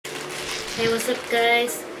Hey, what's up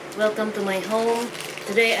guys? Welcome to my home.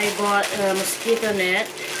 Today I bought a mosquito net.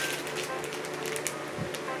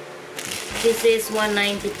 This is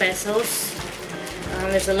 190 pesos.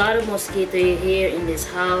 There's a lot of mosquito here in this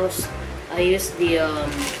house. I use the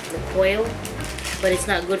coil, but it's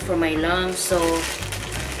not good for my lungs, so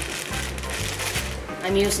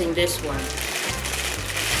I'm using this one.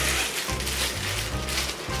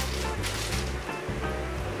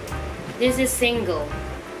 This is single.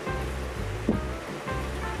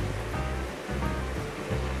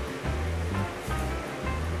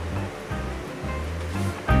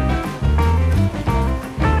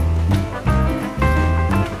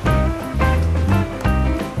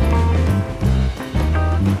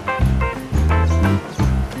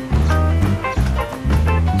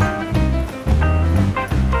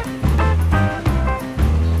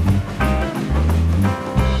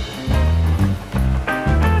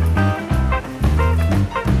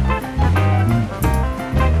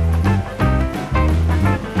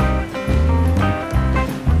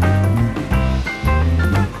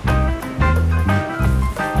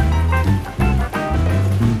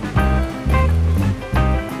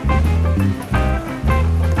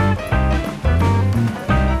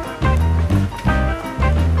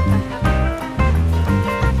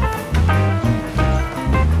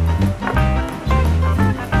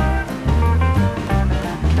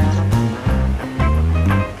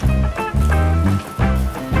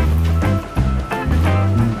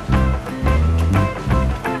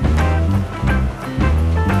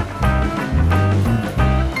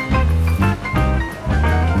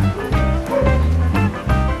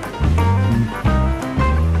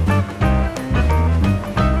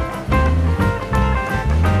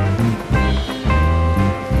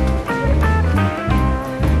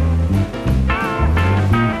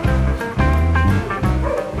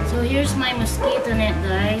 Here's my mosquito net,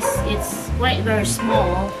 guys. It's quite very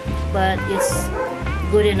small, but it's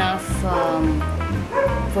good enough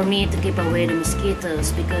for me to keep away the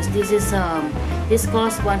mosquitoes, because this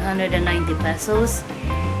cost 190 pesos.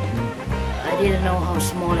 I didn't know how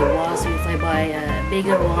small it was. If I buy a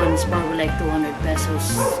bigger one, it's probably like 200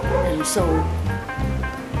 pesos and so.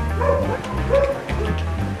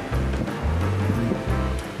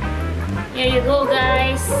 Here you go,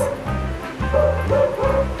 guys.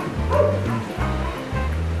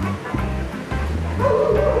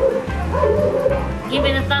 Give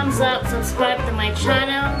it a thumbs up, subscribe to my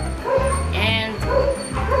channel, and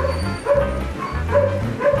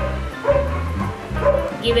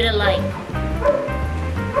give it a like.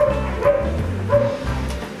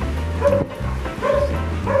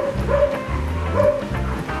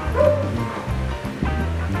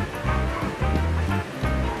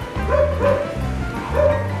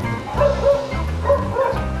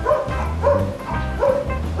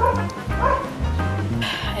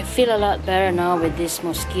 I feel a lot better now with this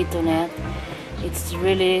mosquito net. It's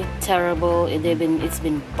really terrible. It's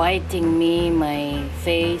been biting me, my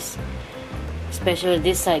face, especially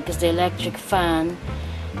this side, because the electric fan,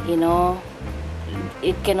 you know,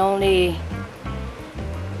 it can only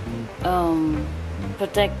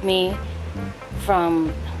protect me from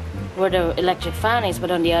where the electric fan is, but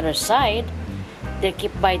on the other side they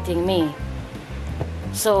keep biting me.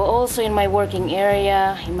 So also in my working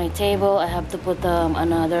area, in my table, I have to put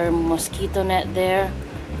another mosquito net there.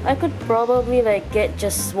 I could probably like get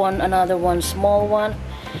just another one small one.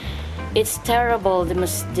 It's terrible, the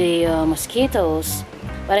mosquitoes,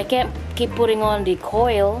 but I can't keep putting on the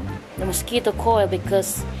coil, the mosquito coil,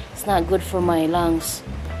 because it's not good for my lungs.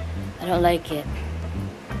 I don't like it.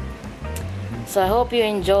 So I hope you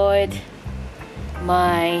enjoyed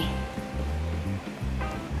my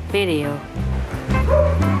video.